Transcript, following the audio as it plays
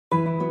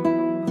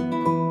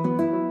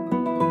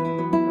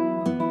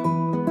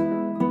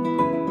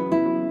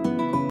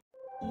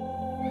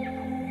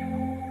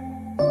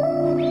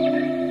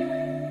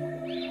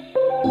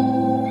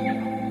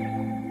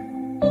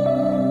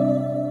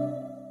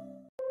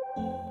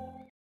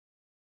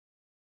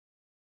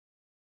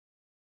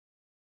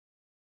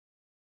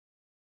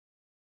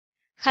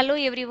Hello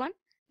everyone,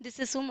 this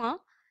is Uma.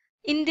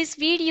 In this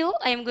video,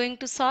 I am going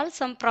to solve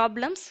some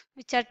problems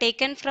which are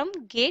taken from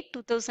GATE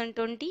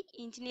 2020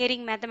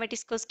 Engineering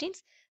Mathematics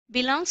questions,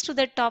 belongs to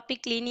the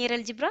topic Linear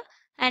Algebra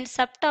and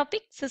subtopic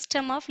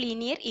System of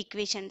Linear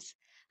Equations.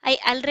 I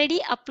already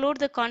upload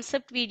the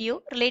concept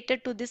video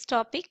related to this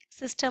topic,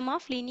 System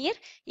of Linear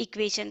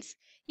Equations.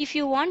 If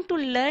you want to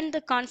learn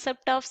the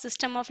concept of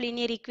System of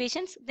Linear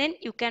Equations, then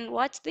you can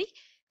watch the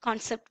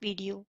concept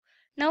video.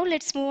 Now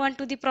let's move on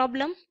to the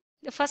problem.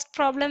 The first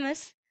problem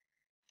is,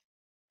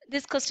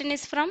 this question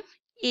is from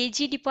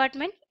AG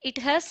department. It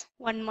has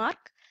 1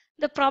 mark.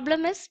 The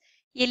problem is,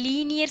 a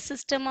linear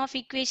system of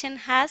equation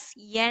has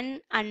n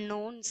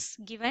unknowns,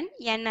 given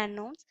n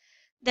unknowns.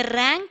 The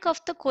rank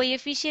of the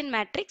coefficient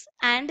matrix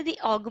and the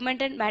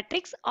augmented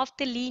matrix of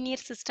the linear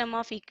system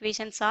of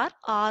equations are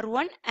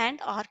R1 and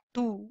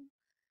R2.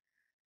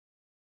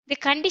 The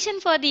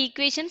condition for the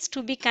equations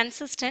to be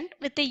consistent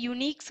with a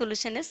unique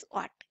solution is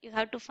what? You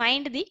have to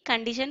find the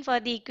condition for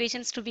the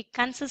equations to be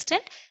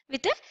consistent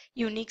with a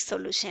unique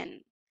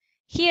solution.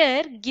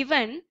 Here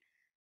given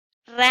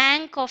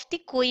rank of the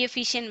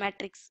coefficient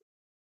matrix.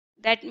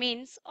 That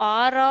means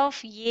R of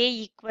A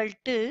equal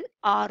to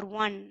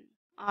R1,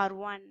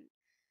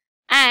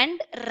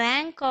 and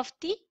rank of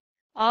the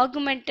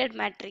augmented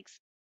matrix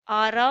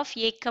R of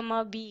A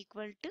comma B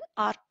equal to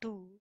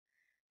R2,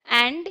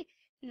 and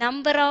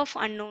number of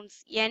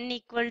unknowns n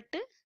equal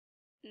to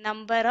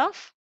number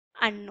of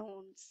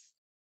unknowns,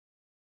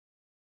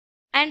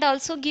 and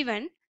also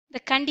given the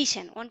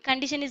condition. One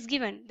condition is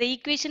given, the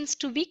equations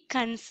to be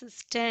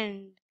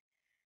consistent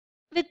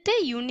with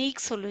a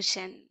unique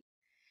solution.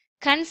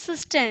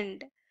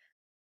 Consistent,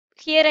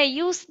 here I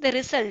use the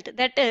result,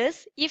 that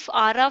is, if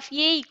R of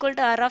A equal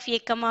to R of A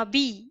comma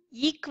B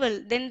equal,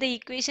 then the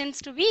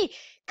equations to be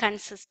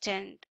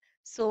consistent.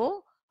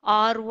 So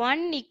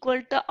R1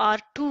 equal to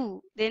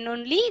R2, then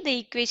only the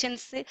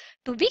equations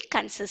to be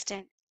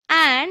consistent,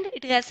 and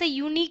it has a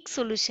unique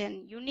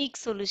solution.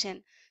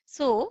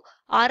 So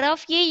R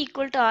of A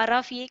equal to R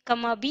of A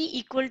comma B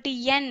equal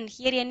to n.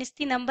 Here n is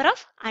the number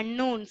of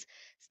unknowns.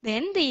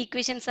 Then the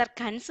equations are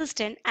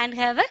consistent and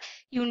have a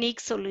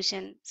unique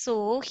solution.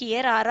 So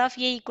here R of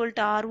A equal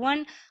to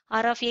R1,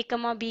 R of A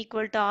comma B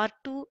equal to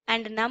R2,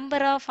 and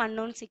number of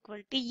unknowns equal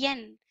to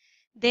n.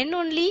 Then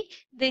only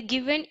the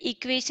given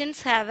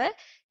equations have a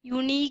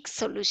unique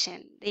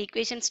solution. The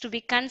equations to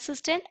be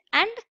consistent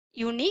and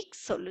unique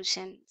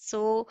solution.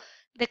 So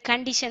the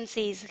condition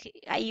says,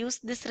 I use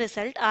this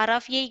result, R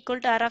of A equal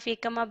to R of A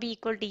comma B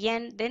equal to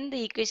n, then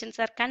the equations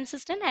are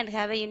consistent and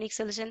have a unique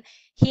solution.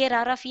 Here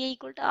R of A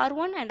equal to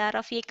R1 and R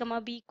of A comma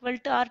B equal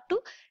to R2,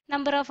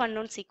 number of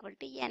unknowns equal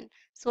to n.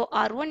 So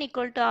R1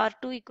 equal to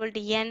R2 equal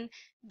to n,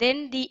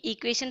 then the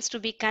equations to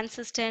be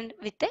consistent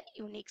with a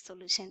unique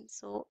solution.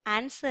 So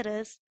answer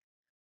is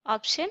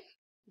option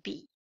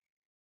B.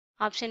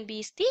 Option B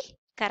is the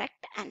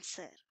correct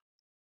answer.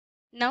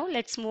 Now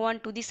let's move on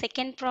to the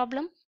second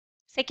problem.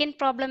 Second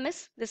problem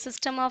is, the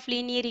system of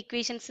linear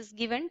equations is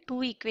given,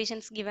 two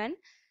equations given,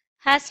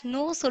 has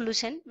no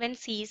solution when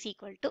C is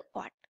equal to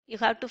what? You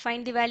have to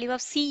find the value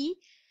of C.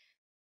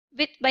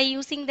 By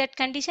using that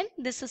condition,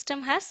 the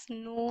system has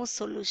no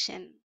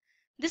solution.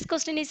 This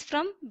question is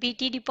from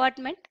BT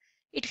department.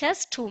 It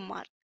has 2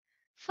 marks.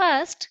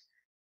 First,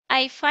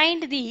 I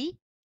find the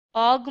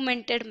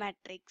augmented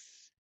matrix.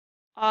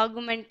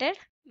 Augmented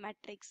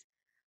matrix.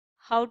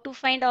 How to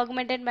find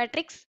augmented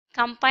matrix?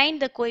 Combine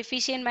the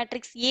coefficient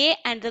matrix A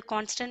and the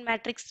constant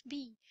matrix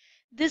B.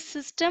 This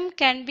system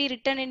can be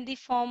written in the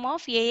form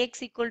of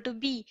Ax equal to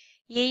B.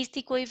 A is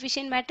the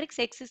coefficient matrix,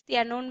 X is the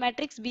unknown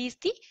matrix, B is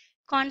the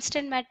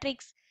constant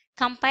matrix.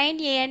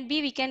 Combine A and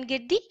B, we can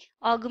get the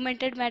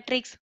augmented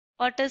matrix.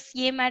 What is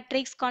A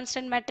matrix,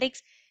 constant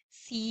matrix?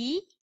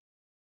 C,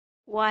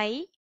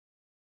 Y,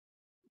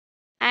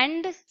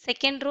 and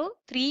second row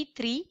 3,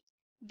 3.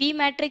 B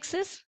matrix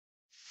is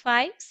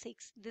 5,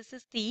 6. This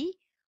is the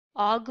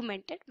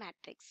augmented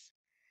matrix.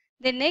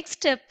 The next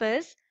step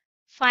is,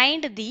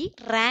 find the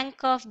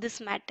rank of this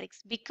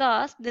matrix.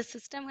 Because the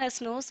system has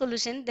no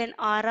solution, then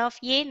R of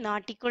A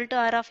not equal to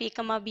R of A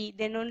comma B,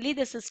 then only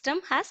the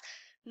system has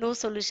no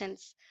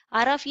solutions.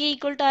 R of A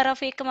equal to R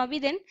of A comma B,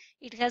 then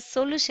it has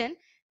solution.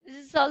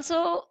 This is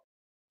also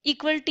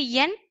equal to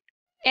n.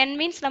 N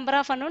means number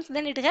of unknowns,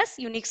 then it has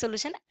unique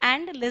solution,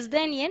 and less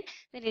than n,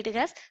 then it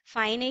has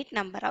finite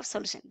number of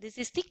solution. This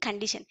is the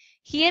condition.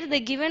 Here the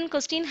given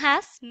question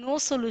has no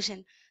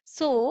solution.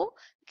 So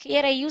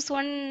here I use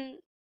one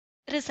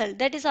result,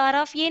 that is R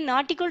of A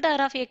not equal to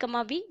R of A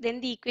comma B, then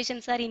the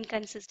equations are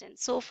inconsistent.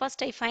 So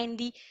first I find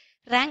the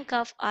rank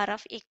of R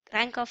of A,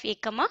 rank of A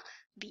comma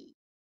B.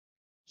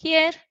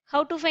 Here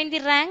how to find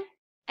the rank?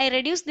 I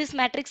reduce this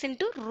matrix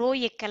into row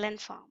echelon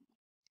form.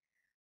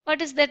 What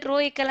is that row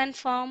echelon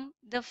form?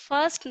 The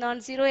first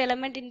non-zero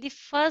element in the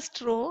first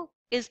row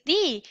is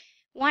the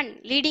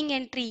 1, leading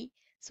entry.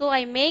 So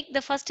I make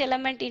the first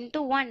element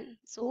into 1.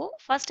 So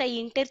first I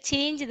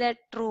interchange that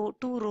row,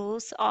 2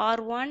 rows.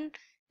 R1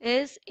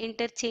 is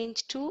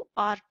interchanged to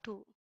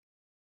R2.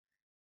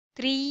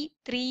 3,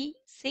 3,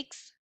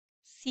 6,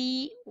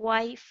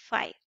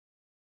 cy5.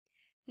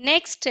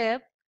 Next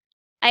step,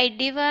 I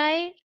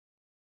divide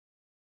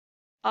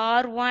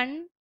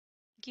r1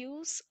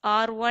 gives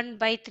r1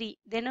 by 3.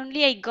 Then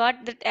only I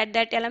got that at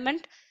that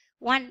element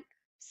 1.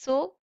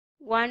 So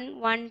 1,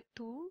 1,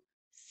 2,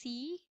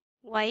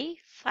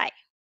 cy5.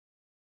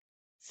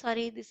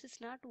 Sorry, this is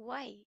not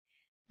y.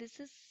 This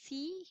is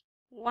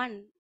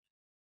c1.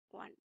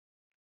 1.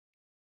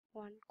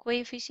 1.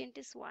 Coefficient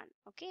is 1.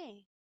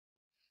 Okay.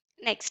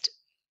 Next.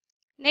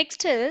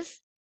 Next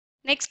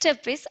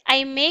step is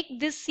I make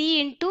this c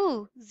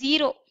into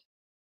 0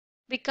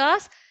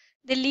 because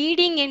the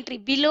leading entry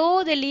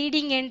below the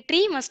leading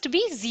entry must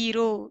be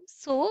 0.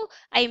 So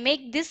I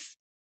make this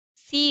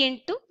c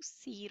into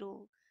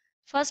 0.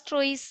 First row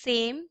is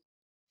same.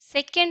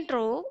 Second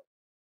row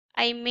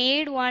I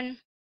made one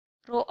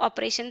row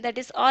operation, that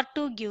is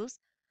r2 gives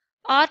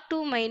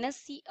r2 minus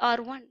c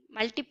r1,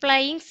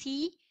 multiplying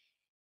c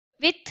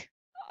with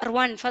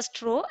r1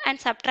 first row and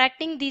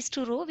subtracting these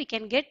two rows, we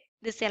can get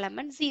this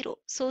element 0.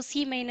 So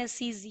c minus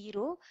c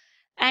 0,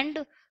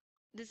 and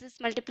this is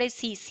multiply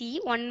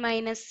c 1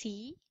 minus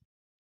c,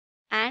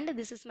 and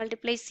this is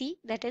multiply c,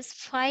 that is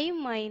 5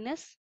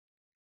 minus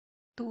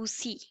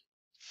 2c.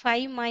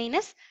 5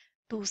 minus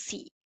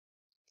 2c.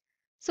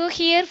 So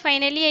here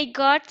finally I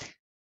got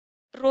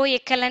row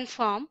echelon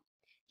form.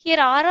 Here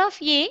r of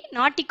a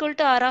not equal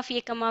to r of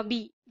a comma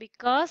b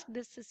because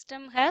this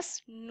system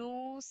has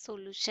no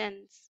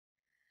solutions.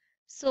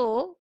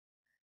 So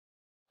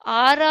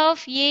r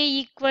of a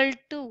equal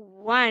to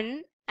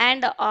 1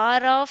 and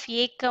r of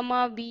a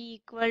comma b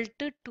equal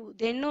to 2.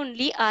 Then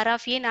only r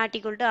of a not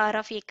equal to r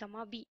of a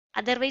comma b.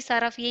 Otherwise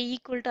r of a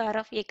equal to r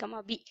of a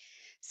comma b.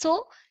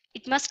 So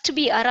it must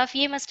be r of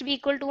a must be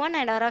equal to 1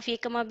 and r of a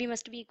comma b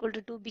must be equal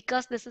to 2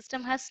 because the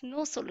system has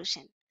no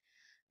solution.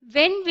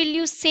 When will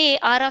you say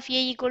r of a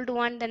equal to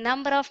 1? The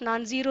number of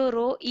non-zero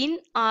row in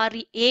R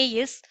A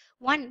is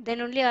 1.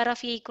 Then only r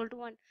of a equal to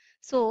 1.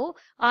 So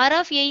r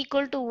of a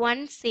equal to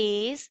 1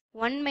 says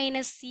 1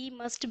 minus c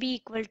must be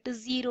equal to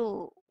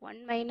 0.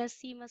 1 minus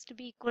c must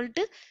be equal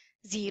to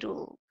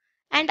 0.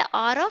 And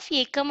r of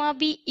a comma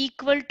b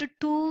equal to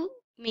 2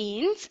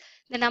 means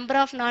the number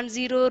of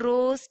non-zero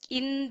rows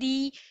in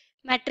the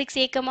matrix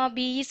A comma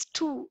B is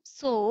 2.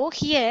 So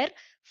here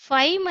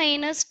 5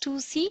 minus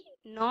 2c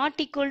not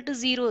equal to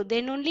 0.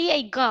 Then only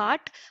I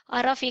got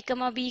r of a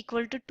comma b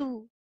equal to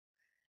 2.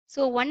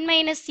 So 1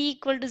 minus c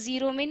equal to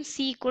 0 means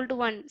c equal to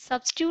 1.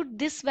 Substitute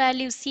this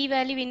value, c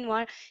value in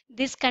one,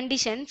 this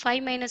condition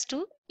 5 minus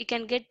 2, you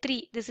can get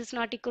 3. This is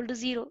not equal to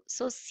 0.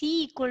 So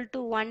c equal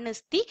to 1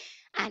 is the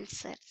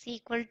answer. C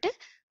equal to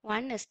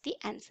 1 is the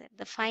answer.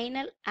 The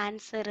final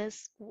answer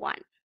is 1.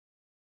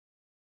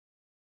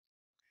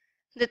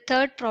 The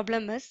third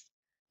problem is,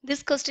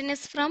 this question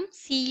is from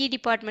CE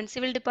department,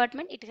 civil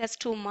department. It has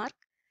 2 marks.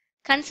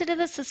 Consider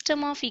the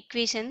system of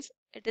equations.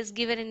 It is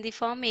given in the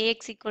form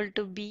Ax equal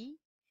to b.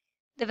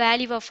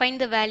 Find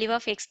the value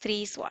of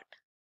x3 is what?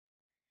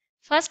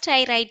 First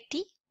I write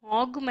the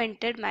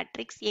augmented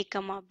matrix A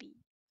comma b.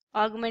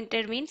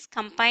 Augmented means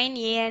combine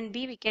A and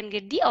B, we can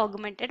get the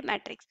augmented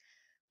matrix.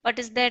 What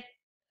is that?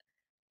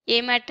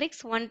 A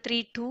matrix 1,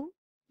 3, 2.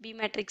 B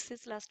matrix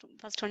is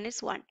first one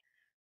is 1.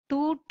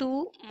 2,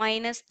 2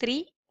 minus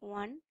 3,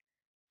 1.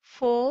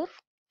 4,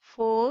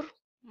 4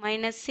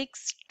 minus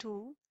 6,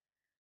 2.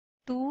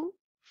 2,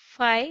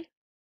 5,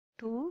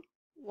 2,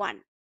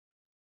 1.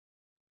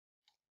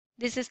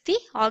 This is the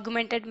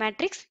augmented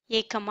matrix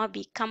A comma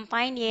B.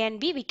 Combine A and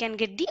B, we can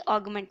get the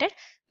augmented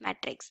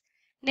matrix.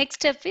 Next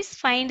step is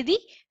find the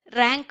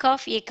rank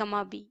of A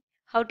comma B.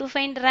 How to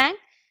find rank?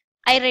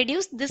 I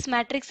reduce this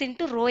matrix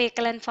into row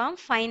echelon form.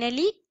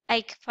 Finally,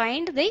 I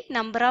find the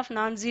number of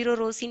non-zero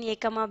rows in A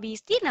comma B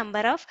is the number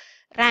of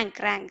rank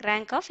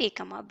of A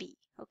comma B.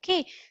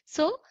 Okay.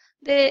 So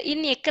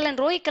in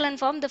row echelon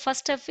form, the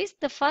first step is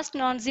the first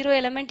non-zero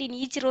element in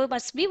each row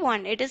must be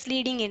 1. It is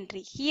leading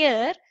entry.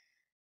 Here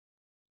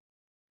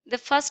the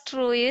first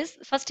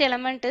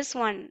element is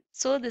 1.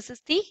 So this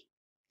is the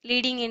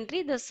leading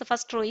entry. This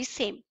first row is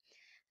same.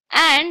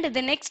 And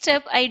the next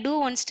step, I do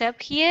one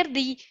step. Here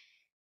the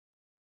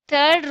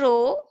third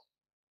row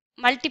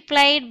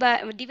divide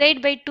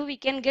by 2, we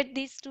can get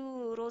these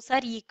two rows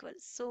are equal.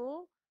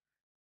 So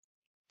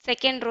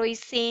second row is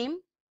same.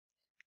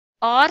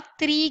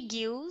 R3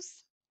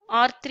 gives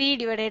R3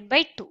 divided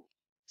by 2.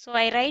 So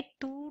I write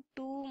 2,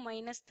 2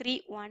 minus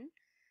 3, 1.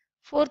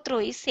 Fourth row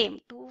is same.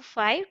 2,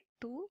 5,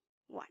 2,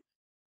 1.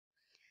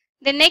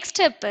 The next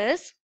step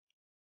is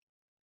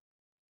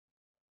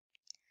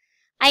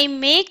I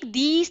make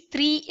these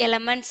 3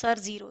 elements are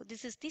 0.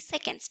 This is the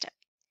second step.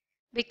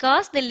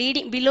 Because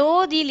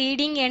below the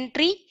leading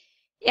entry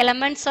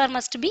elements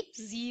must be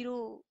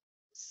 0.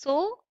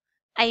 So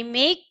I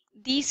make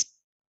these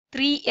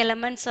 3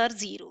 elements are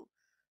 0.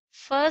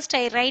 First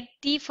I write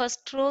the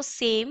first row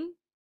same.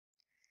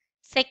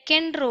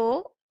 Second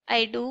row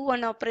I do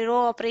one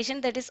row operation,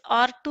 that is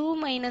R2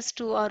 minus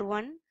 2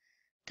 R1.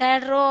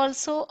 Third row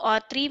also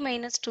R3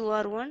 minus 2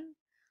 R1.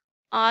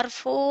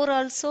 R4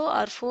 also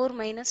R4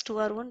 minus 2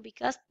 R1,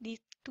 because these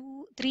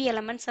 3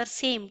 elements are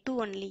same,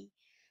 2 only.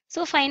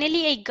 So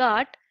finally I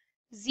got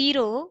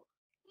 0,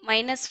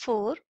 minus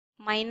 4,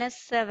 minus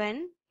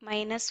 7,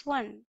 minus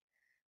 1.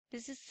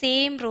 This is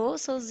same row,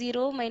 so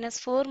 0, minus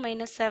 4,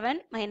 minus 7,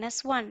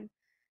 minus 1.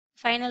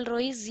 Final row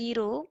is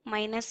 0,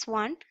 minus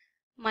 1,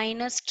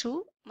 minus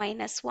 2,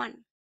 minus 1.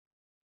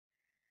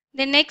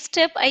 The next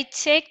step, I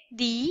check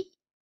the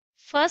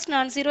first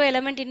non-zero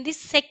element in the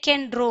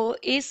second row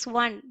is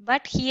 1,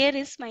 but here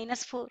is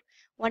minus 4.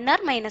 1 or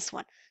minus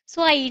 1.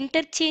 So I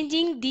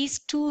interchanging these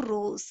two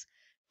rows,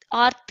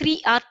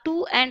 R3,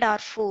 R2 and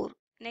R4.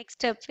 Next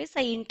step is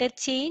I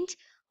interchange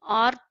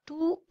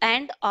R2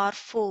 and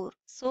R4.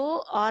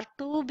 So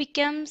R2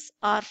 becomes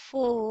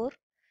R4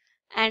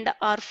 and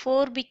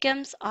R4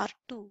 becomes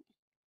R2.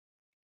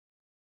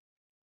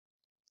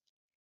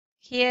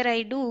 Here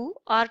I do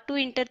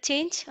R2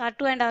 interchange,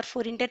 R2 and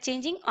R4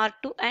 interchanging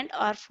R2 and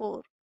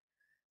R4.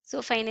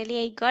 So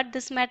finally I got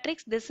this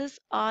matrix. This is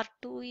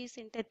R2 is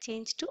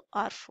interchanged to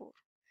R4.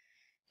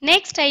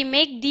 Next I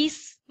make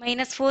these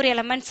minus 4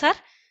 elements are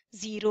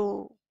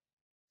 0.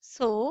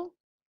 So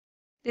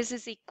this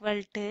is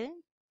equal to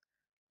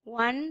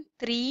 1,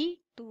 3,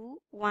 2,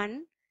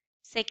 1.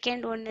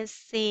 Second one is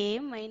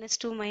same, minus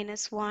 2,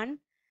 minus 1.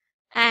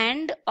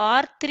 And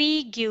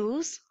R3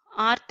 gives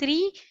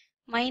R3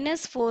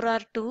 minus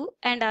 4R2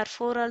 and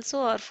R4 also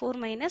R4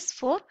 minus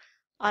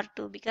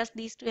 4R2 because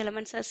these two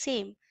elements are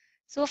same.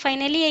 So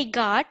finally I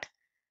got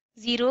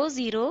 0,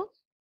 0,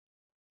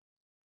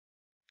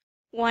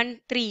 1,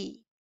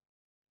 3.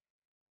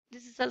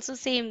 This is also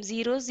same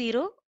 0,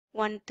 0,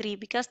 1, 3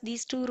 because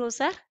these two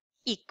rows are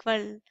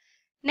equal.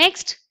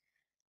 Next,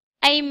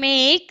 I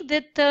make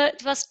the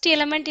first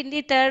element in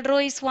the third row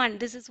is 1.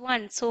 This is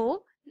 1.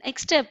 So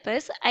next step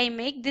is I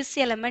make this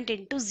element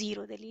into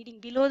 0. The leading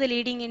below the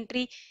leading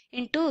entry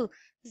into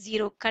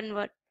 0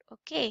 convert.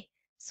 Okay.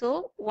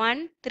 So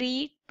 1,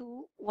 3,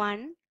 2,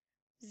 1.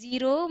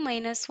 0,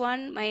 minus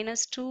 1,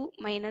 minus 2,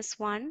 minus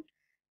 1.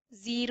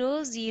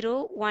 0,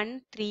 0,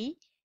 1, 3.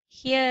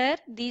 Here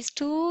these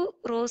two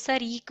rows are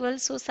equal.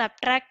 So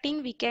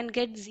subtracting we can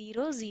get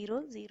 0,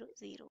 0, 0,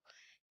 0.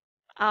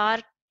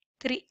 R3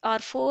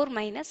 R4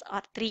 minus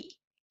R3.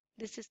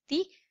 This is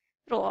the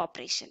row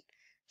operation.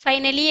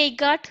 Finally, I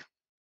got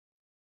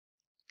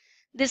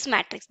this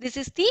matrix. This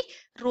is the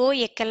row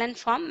echelon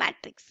form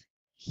matrix.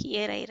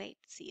 Here I write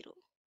 0.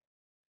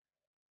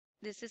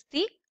 This is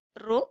the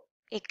row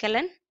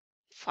echelon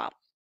form.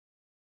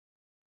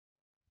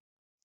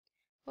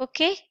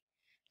 Okay.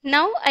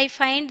 Now I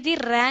find the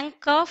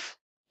rank of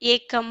A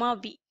comma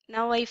B.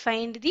 Now I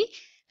find the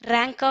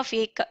rank of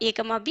A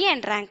comma B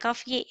and rank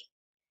of A.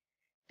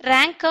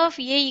 Rank of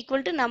A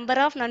equal to number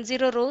of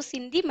non-zero rows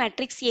in the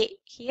matrix A.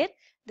 Here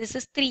this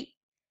is 3.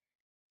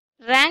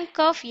 Rank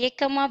of A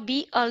comma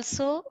B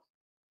also,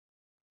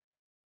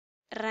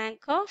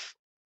 rank of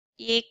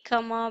A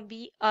comma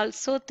B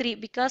also 3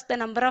 because the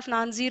number of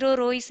non-zero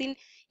rows in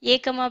A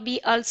comma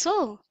B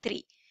also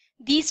 3.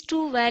 These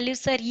two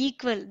values are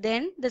equal,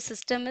 then the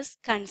system is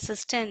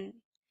consistent.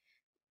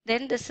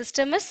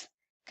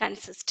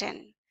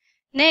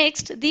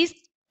 Next, these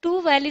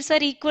two values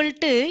are equal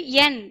to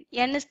n.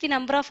 N is the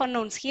number of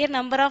unknowns. Here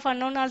number of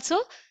unknown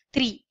also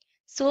 3.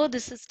 So the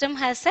system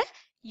has a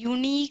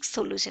unique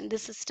solution. The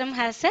system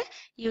has a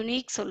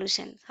unique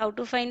solution. How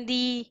to find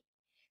the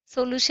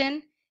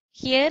solution?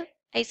 Here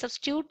I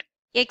substitute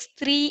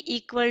x3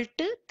 equal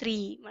to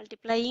 3.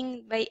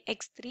 Multiplying by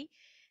x3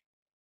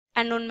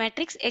 unknown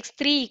matrix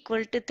x3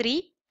 equal to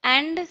 3.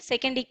 And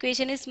second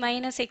equation is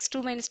minus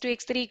x2 minus 2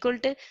 x3 equal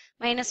to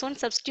minus 1.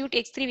 Substitute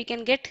x3, we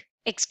can get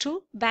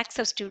x2, back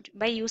substitute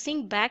by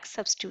using back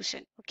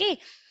substitution. Okay,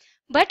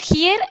 but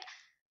here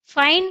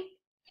find,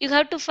 you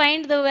have to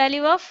find the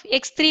value of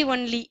x3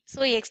 only.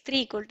 So x3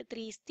 equal to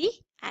 3 is the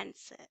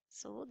answer.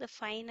 So the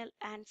final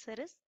answer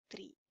is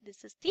 3.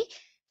 This is the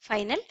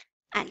final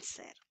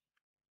answer.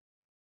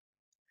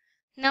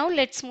 Now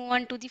let's move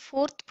on to the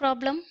fourth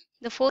problem.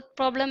 The fourth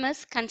problem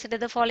is, consider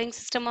the following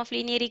system of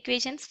linear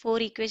equations.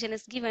 4 equation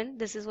is given.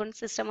 This is one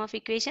system of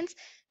equations.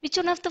 Which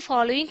one of the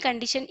following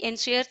condition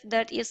ensures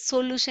that a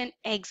solution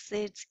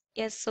exists?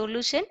 A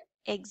solution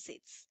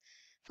exists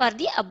for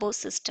the above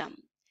system.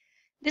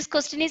 This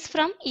question is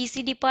from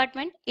EC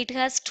department. It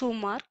has 2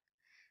 marks.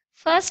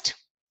 First,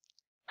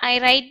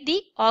 I write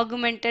the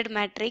augmented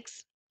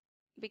matrix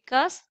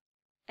because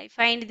I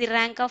find the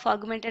rank of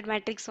augmented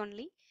matrix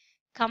only.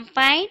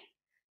 Combine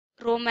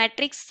row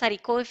matrix,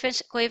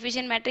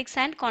 coefficient matrix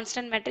and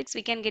constant matrix,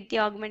 we can get the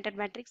augmented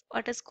matrix.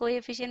 What is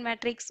coefficient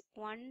matrix?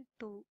 1,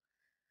 2,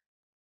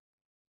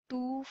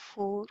 2,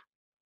 4,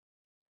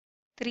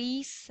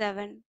 3,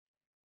 7,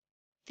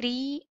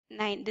 3,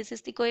 9. This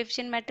is the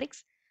coefficient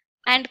matrix.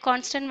 And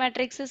constant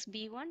matrix is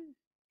B1,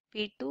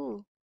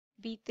 B2,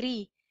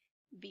 B3,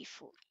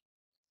 B4.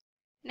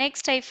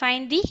 Next, I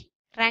find the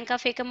rank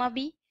of A comma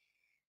B.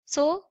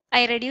 So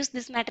I reduce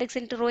this matrix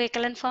into row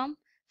echelon form.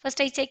 First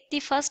I check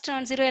the first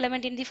non-zero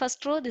element in the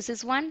first row. This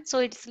is 1. So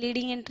it's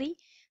leading entry.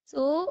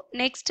 So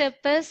next step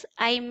is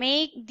I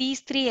make these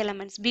 3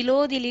 elements.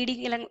 Below the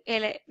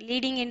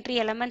leading entry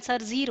elements are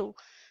 0.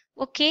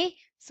 Okay.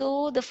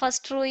 So the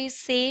first row is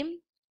same.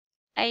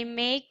 I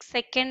make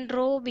second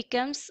row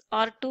becomes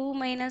R2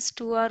 minus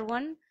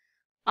 2R1,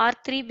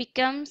 R3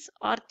 becomes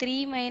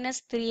R3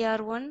 minus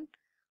 3R1,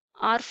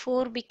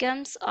 R4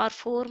 becomes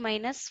R4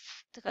 minus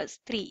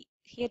 3.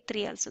 Here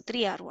 3 also,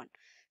 3R1.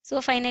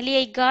 So finally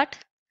I got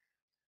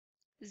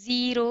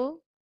 0,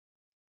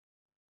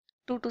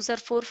 2 2s are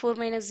 4, 4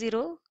 minus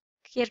 0.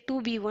 Here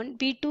 2B1,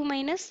 B2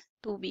 minus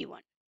 2B1.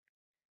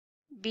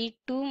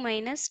 B2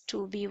 minus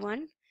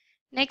 2B1.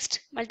 Next,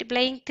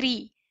 multiplying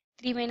 3.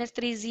 3 minus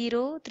 3 is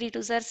 0. 3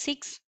 2s are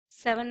 6.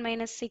 7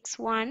 minus 6,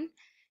 1.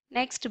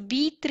 Next,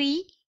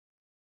 B3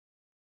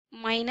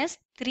 minus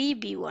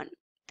 3B1.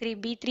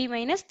 3B3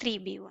 minus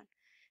 3B1.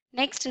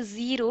 Next,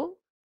 0.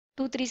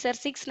 2 3s are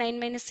 6. 9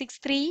 minus 6,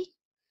 3.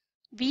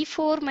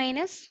 B4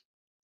 minus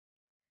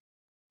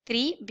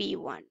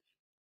 3B1.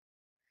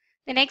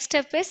 The next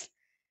step is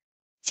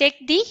check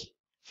the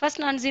first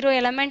non-zero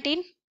element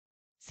in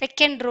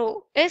second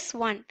row is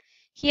 1.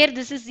 Here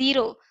this is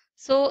 0.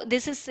 So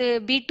this is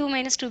B2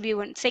 minus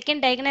 2B1.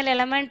 Second diagonal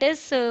element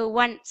is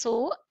 1.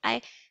 So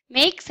I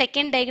make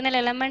second diagonal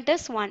element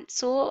as 1.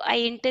 So I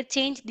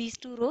interchange these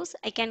two rows.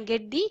 I can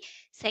get the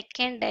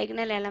second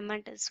diagonal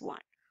element as 1.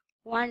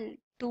 1,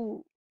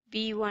 2,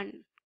 B1.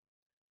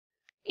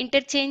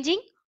 Interchanging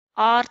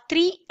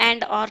R3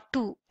 and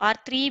R2.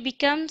 R3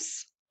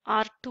 becomes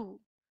R2.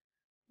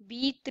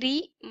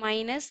 B3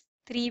 minus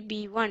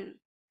 3B1.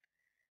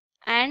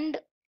 And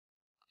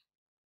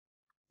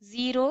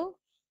 0,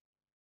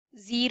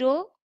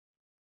 0,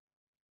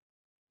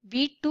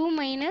 B2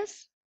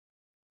 minus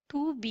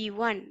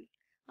 2B1.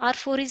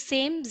 R4 is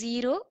same,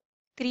 0,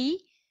 3,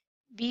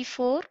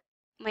 B4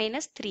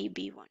 minus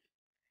 3B1.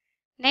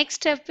 Next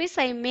step is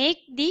I make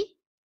the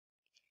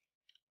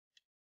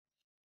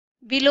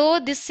below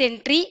this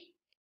entry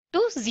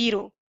to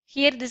 0.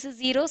 Here this is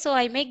 0, so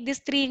I make this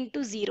 3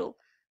 into 0.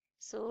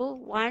 So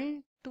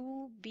 1,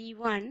 2,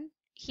 B1.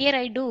 Here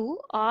I do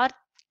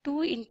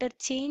R2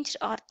 interchanged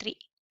R3.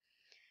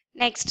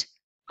 Next,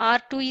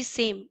 R2 is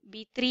same,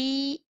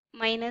 B3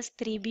 minus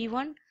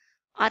 3B1.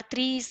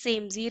 R3 is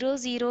same, 0,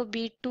 0,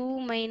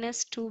 B2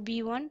 minus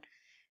 2B1.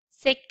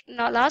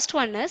 Now last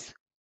one is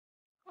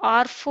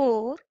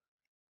R4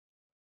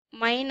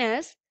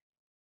 minus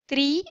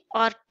 3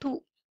 R2.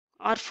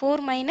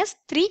 R4 minus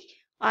 3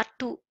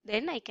 R2.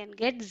 Then I can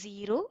get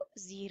 0,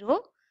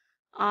 0,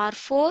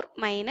 R4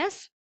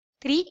 minus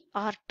 3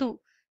 R2.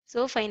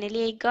 So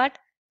finally I got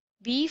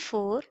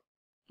B4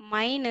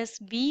 minus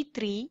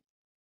B3,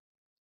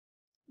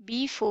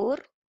 B4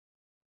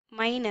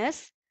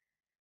 minus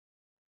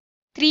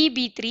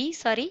 3B3,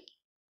 sorry,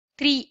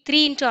 3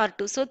 into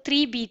R2. So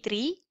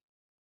 3B3,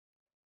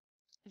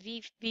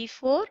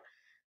 B4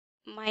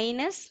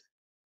 minus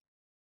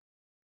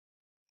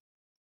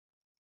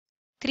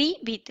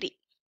 3B3.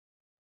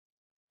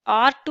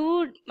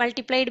 R2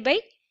 multiplied by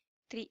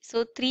 3.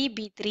 So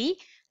 3B3.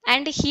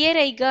 And here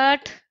I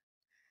got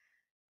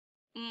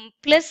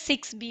plus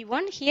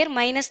 6B1. Here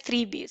minus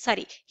 3B.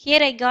 Sorry.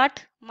 Here I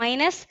got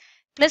minus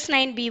plus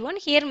 9B1.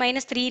 Here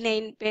minus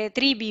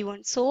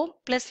 3B1. So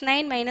plus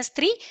 9 minus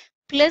 3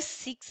 plus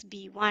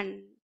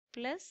 6B1.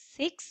 Plus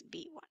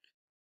 6B1.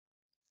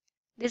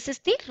 This is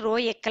the row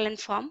echelon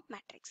form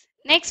matrix.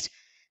 Next,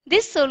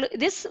 this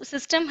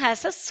system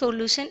has a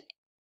solution.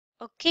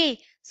 Okay,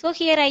 so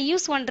here I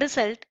use one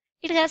result.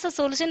 It has a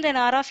solution, then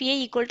R of A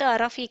equal to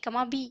R of A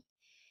comma B.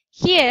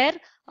 Here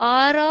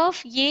R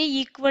of A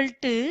equal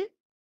to,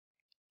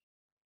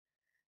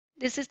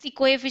 this is the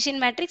coefficient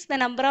matrix. The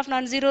number of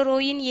non-zero row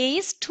in A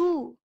is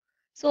 2.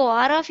 So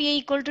R of A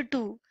equal to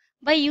 2.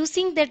 By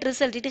using that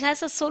result, it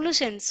has a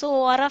solution.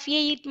 So R of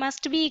A, it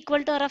must be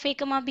equal to R of A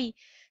comma B.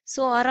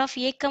 So R of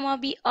A comma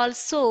B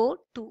also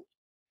 2.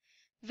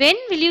 When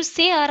will you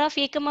say R of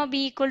A comma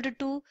B equal to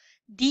 2?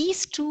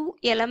 These two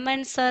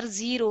elements are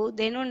 0,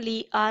 then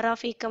only R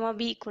of A comma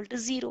B equal to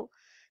 0.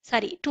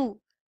 Sorry, 2.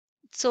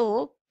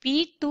 So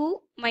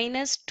B2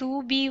 minus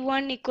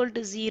 2B1 equal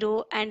to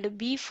 0 and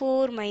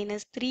B4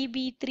 minus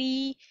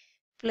 3B3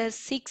 plus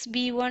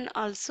 6B1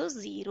 also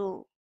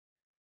 0.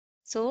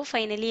 So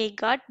finally I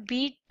got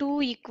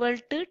B2 equal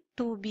to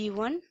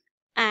 2B1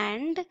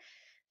 and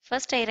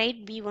first I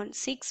write B1,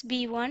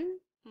 6B1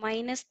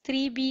 minus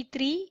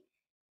 3B3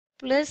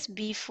 plus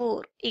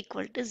B4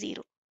 equal to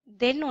 0.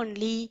 Then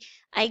only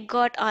I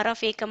got R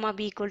of A comma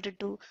B equal to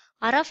 2.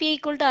 R of A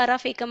equal to R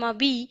of A comma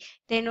B,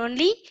 then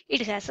only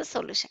it has a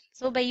solution.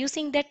 So by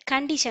using that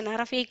condition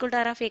R of A equal to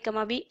R of A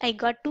comma B, I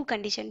got two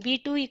conditions.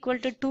 B2 equal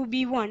to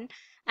 2B1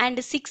 and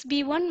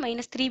 6B1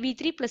 minus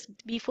 3B3 plus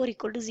B4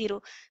 equal to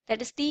 0.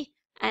 That is the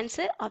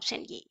answer,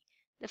 option A.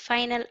 The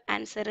final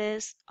answer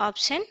is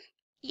option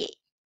A.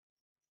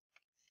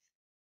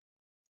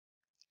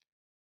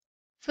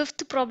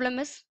 Fifth problem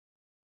is,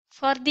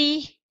 for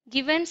the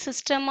given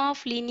system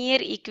of linear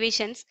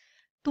equations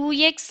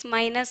 2x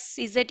minus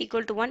z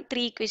equal to 1,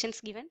 3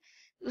 equations given,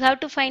 you have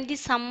to find the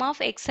sum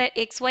of x,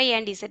 y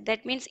and z.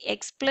 That means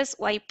x plus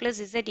y plus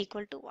z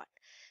equal to what?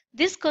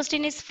 This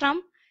question is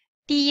from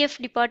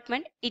TF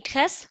department. It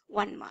has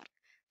 1 mark.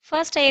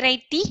 First I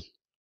write the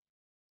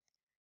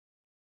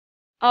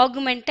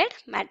augmented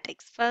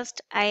matrix.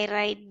 First, I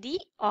write the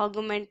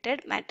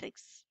augmented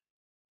matrix.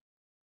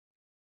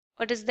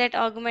 What is that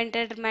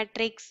augmented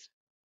matrix?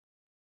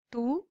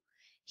 2.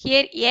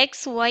 Here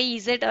x, y,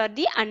 z are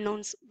the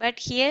unknowns, but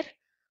here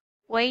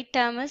y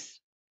term is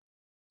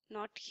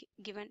not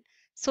given.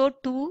 So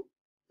 2,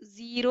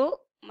 0,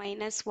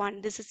 minus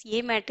 1. This is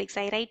A matrix.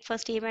 I write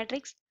first A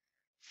matrix.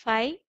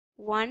 5,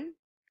 1,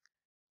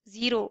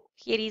 0.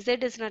 Here z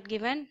is not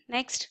given.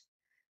 Next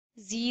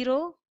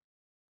 0,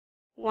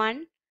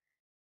 1,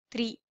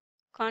 3.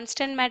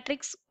 Constant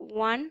matrix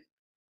 1,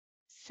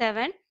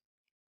 7,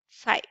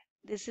 5.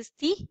 This is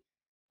the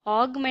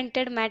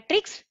augmented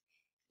matrix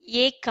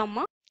A,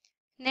 comma.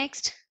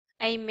 Next,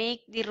 I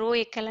make the row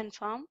echelon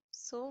form.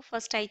 So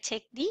first I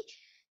check the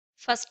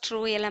first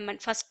row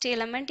element. First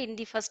element in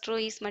the first row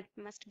is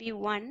must be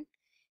 1.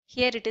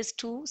 Here it is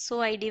 2.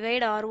 So I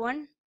divide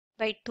R1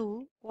 by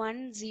 2.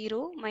 1,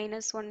 0,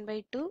 minus 1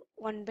 by 2,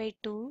 1 by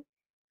 2.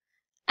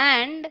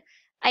 And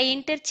I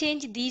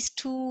interchange these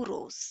two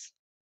rows.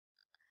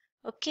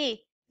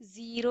 Okay,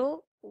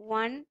 0,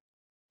 1,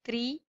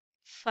 3,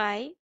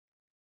 5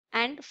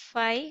 and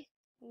 5,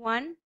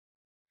 1,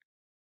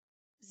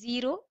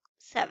 0,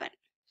 7.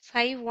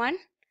 5, 1,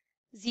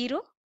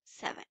 0,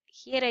 7.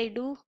 Here I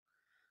do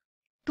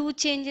two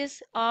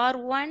changes,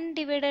 R1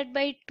 divided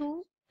by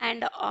 2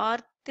 and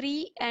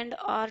R3 and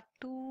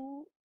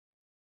R2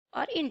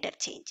 are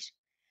interchanged.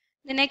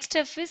 The next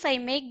step is I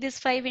make this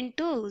 5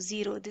 into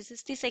 0. This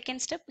is the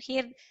second step.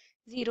 Here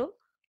 0.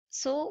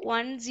 So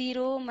 1,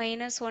 0,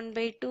 minus 1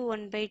 by 2,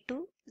 1 by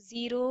 2,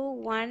 0,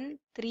 1,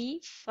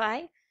 3,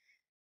 5.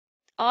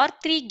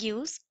 R3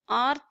 gives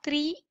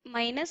R3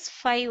 minus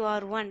 5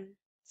 R1.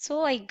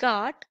 So I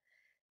got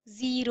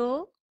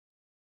 0,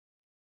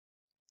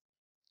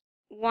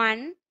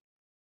 1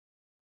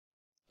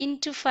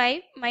 into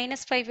 5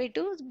 minus 5 by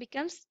 2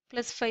 becomes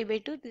plus 5 by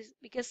 2. This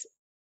because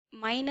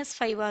minus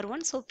 5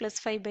 R1, so plus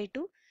 5 by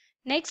 2.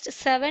 Next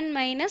 7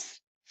 minus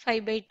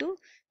 5 by 2,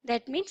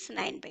 that means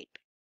 9 by 2.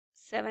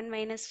 7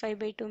 minus 5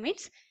 by 2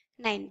 means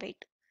 9 by 2.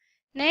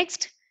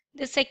 Next,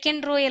 the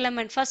second row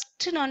element, first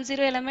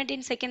non-zero element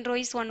in second row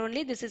is 1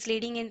 only. This is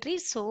leading entry.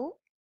 So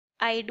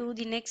I do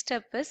the next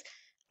step is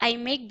I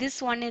make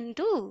this one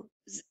into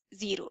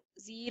 0.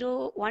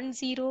 0, 1,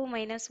 0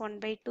 minus 1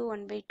 by 2,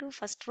 1 by 2.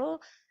 First row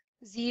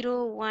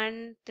 0,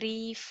 1,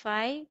 3,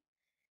 5,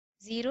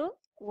 0,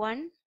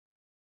 1,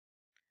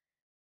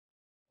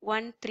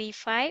 1, 3,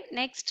 5.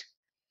 Next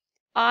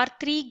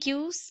R3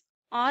 gives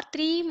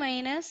R3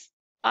 minus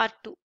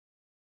R2.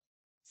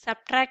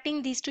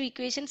 Subtracting these two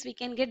equations, we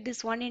can get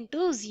this 1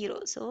 into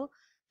 0. So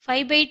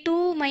 5 by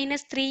 2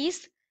 minus 3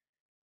 is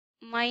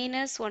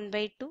minus 1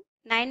 by 2.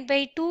 9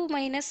 by 2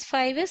 minus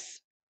 5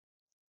 is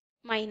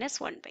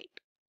minus 1 by 2.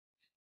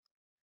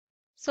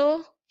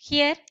 So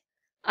here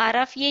R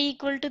of A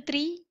equal to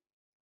 3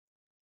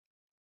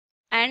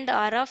 and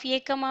R of A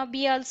comma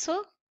B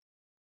also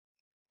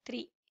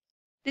 3.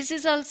 This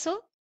is also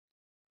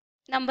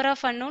number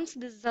of unknowns.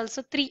 This is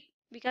also 3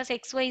 because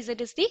x, y, z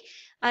is the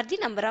are the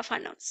number of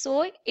unknowns.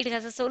 So it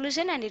has a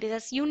solution and it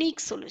has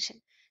unique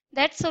solution.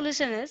 That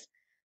solution is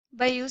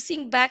by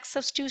using back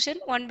substitution.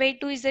 1 by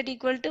 2 z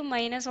equal to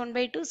minus 1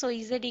 by 2. So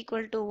z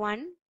equal to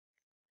 1.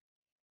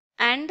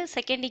 And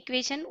second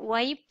equation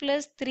y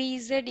plus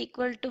 3z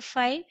equal to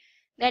 5.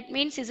 That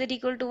means z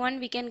equal to 1.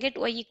 We can get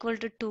y equal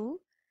to 2.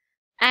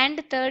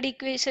 And third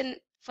equation,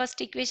 first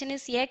equation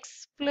is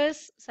x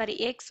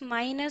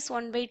minus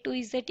 1 by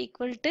 2 z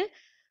equal to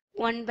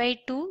 1 by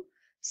 2.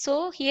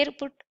 So here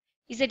put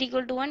z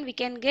equal to 1. We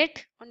can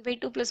get 1 by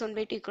 2 plus 1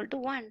 by 2 equal to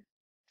 1.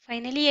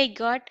 Finally, I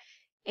got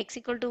x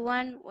equal to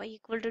 1, y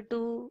equal to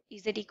 2,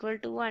 z equal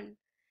to 1.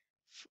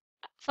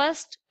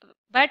 First,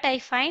 but I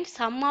find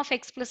sum of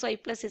x plus y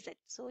plus z.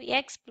 So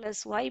x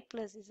plus y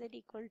plus z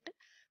equal to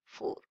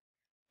 4.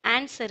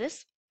 Answer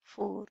is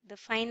 4. The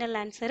final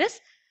answer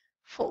is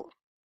 4.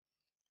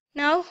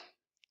 Now,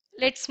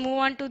 let's move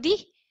on to the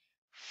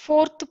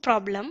sixth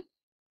problem.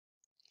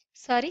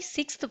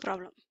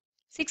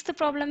 Sixth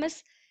problem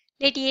is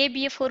let A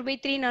be a 4 by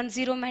 3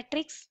 non-zero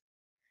matrix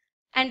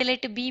and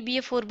let B be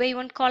a 4 by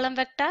 1 column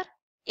vector.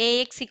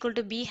 Ax equal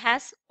to B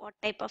has what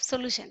type of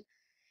solution?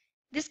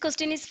 This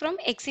question is from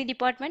XC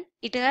department.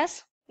 It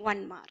has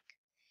 1 mark.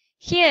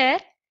 Here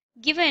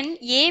given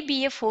A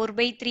be a 4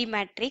 by 3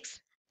 matrix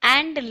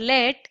and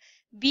let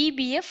B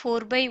be a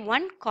 4 by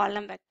 1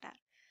 column vector.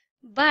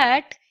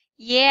 But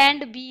A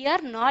and B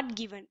are not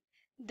given.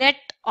 That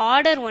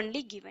order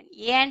only given.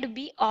 A and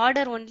B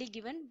order only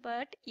given,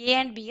 but A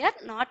and B are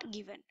not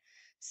given.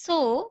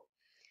 So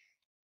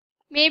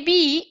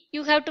maybe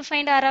you have to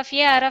find R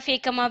of A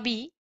comma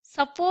B.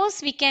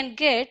 Suppose we can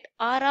get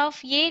R of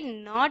A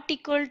not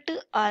equal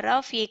to R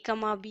of A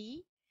comma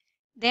B,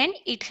 then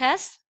it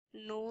has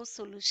no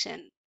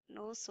solution.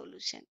 No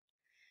solution.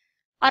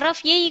 R of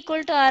A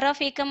equal to R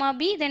of A comma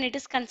B, then it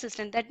is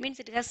consistent. That means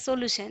it has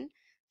solution.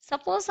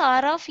 Suppose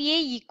R of A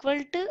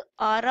equal to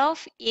R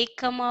of A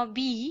comma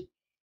B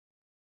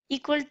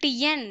equal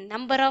to n,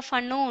 number of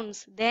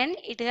unknowns, then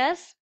it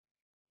has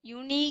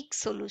unique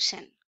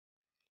solution.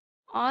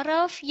 R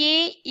of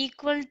A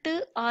equal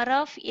to R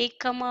of A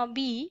comma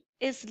B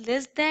is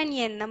less than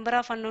n number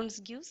of unknowns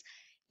gives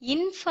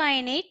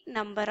infinite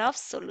number of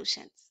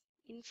solutions.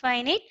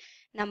 Infinite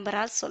number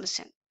of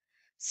solutions.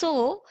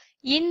 So,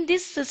 in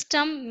this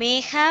system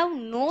may have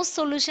no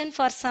solution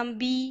for some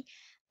B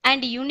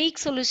and unique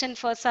solution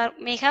for some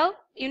may have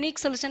unique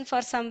solution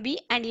for some B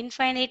and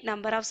infinite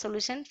number of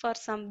solution for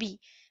some B,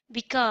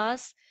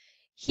 because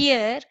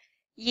here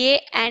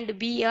A and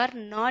B are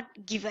not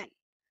given.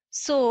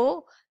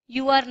 So,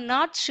 you are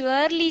not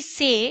surely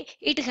say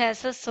it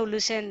has a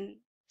solution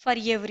for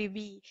every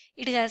B.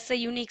 It has a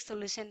unique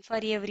solution for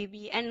every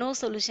B and no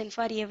solution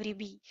for every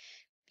B.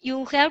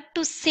 You have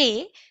to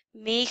say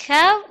may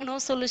have no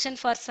solution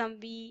for some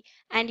B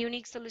and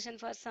unique solution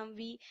for some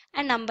B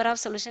and number of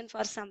solution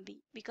for some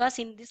B, because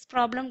in this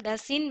problem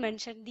doesn't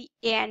mention the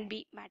A and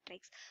B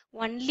matrix,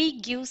 only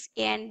gives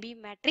A and B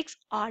matrix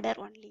order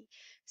only.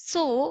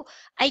 So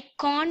I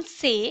can't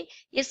say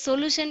a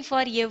solution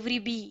for every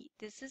B.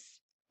 This is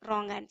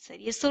wrong answer.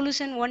 A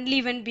solution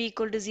only when B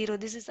equal to 0.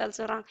 This is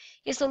also wrong.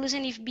 A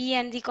solution if B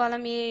and the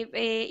column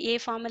A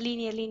form a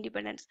linearly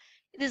independent.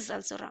 This is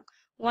also wrong.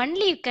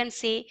 Only you can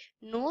say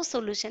no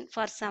solution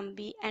for some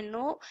B and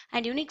no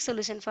and unique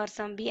solution for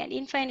some B and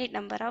infinite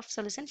number of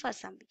solution for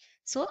some B.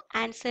 So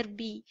answer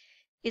B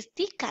is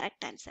the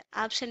correct answer.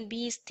 Option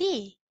B is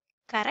the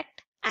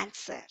correct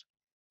answer.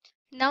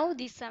 Now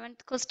the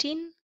seventh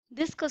question.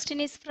 This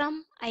question is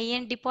from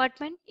IN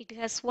department. It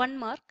has 1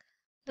 mark.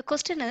 The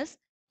question is,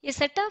 a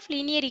set of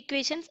linear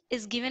equations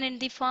is given in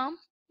the form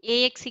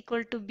Ax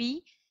equal to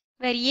B,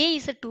 where A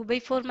is a 2 by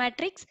 4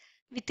 matrix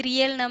with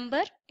real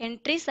number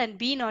entries and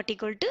B not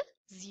equal to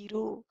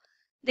 0.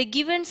 The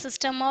given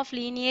system of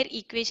linear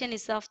equation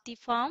is of the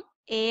form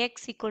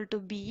Ax equal to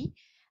B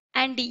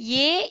and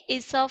A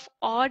is of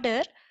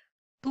order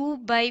 2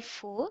 by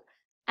 4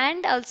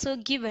 and also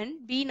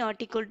given B not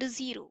equal to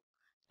 0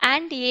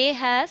 and A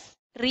has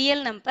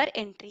real number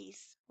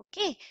entries.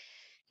 Okay.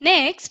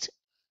 Next,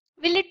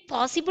 will it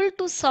possible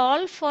to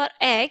solve for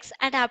x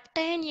and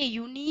obtain a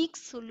unique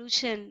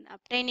solution?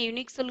 Obtain a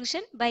unique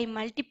solution by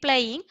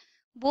multiplying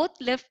both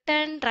left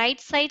and right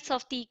sides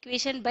of the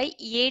equation by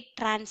A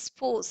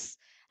transpose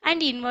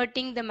and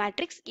inverting the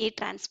matrix A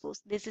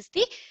transpose. This is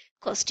the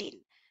question.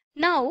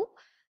 Now,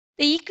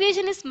 the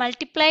equation is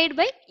multiplied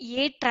by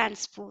A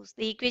transpose.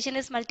 The equation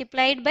is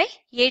multiplied by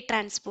A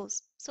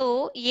transpose.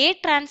 So, A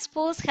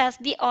transpose has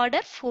the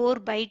order 4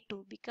 by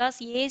 2 because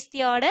A is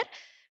the order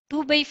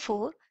 2 by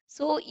 4.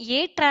 So,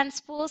 A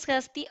transpose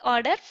has the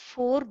order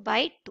 4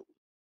 by 2.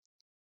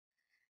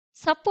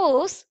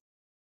 Suppose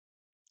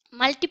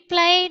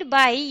multiplied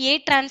by A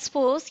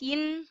transpose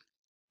in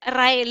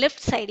left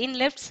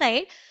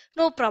side,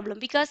 no problem,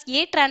 because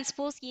A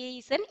transpose A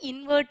is an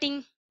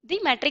inverting the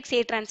matrix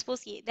A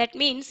transpose A. That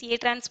means A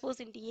transpose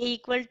into A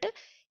equal to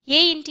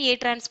A into A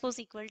transpose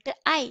equal to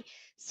I.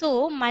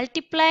 So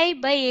multiply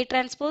by A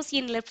transpose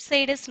in left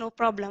side is no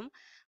problem.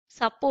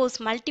 Suppose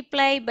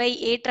multiply by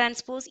A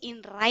transpose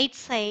in right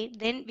side,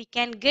 then we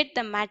can get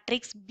the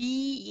matrix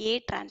B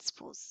A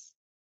transpose.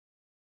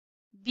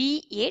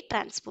 B A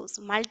transpose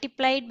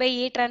multiplied by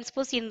A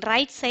transpose in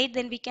right side,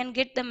 then we can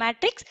get the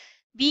matrix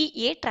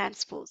B A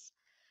transpose.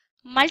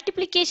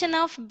 Multiplication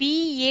of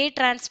B A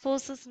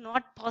transpose is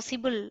not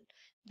possible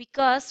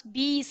because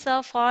B is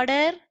of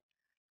order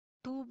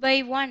 2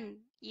 by 1.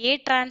 A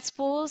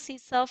transpose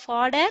is of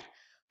order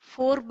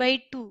 4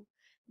 by 2.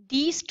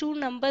 These two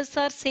numbers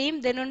are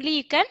same, then only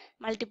you can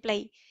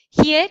multiply.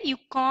 Here you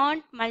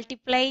can't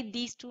multiply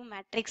these two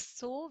matrices.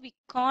 So we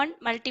can't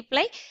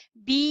multiply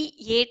B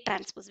A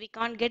transpose. We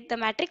can't get the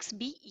matrix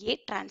B A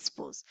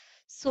transpose.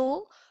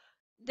 So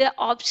the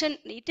option,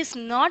 it is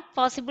not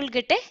possible to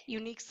get a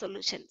unique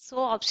solution. So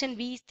option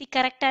B is the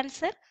correct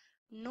answer.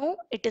 No,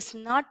 it is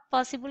not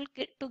possible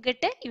to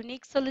get a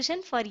unique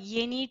solution for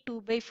any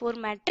 2 by 4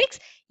 matrix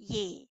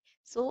A.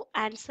 So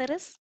answer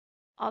is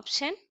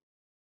option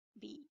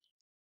B.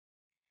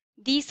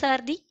 These are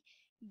the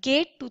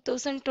GATE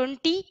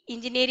 2020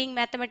 engineering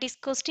mathematics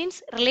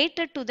questions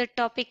related to the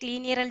topic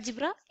linear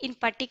algebra, in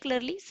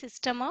particularly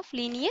system of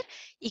linear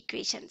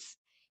equations.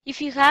 If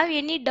you have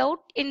any doubt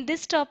in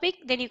this topic,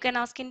 then you can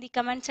ask in the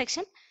comment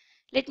section.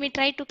 Let me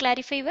try to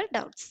clarify your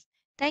doubts.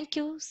 Thank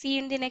you. See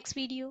you in the next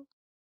video.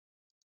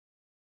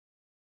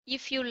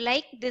 If you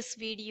like this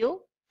video,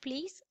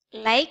 please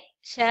like,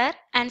 share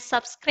and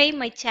subscribe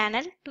my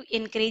channel to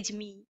encourage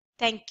me.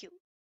 Thank you.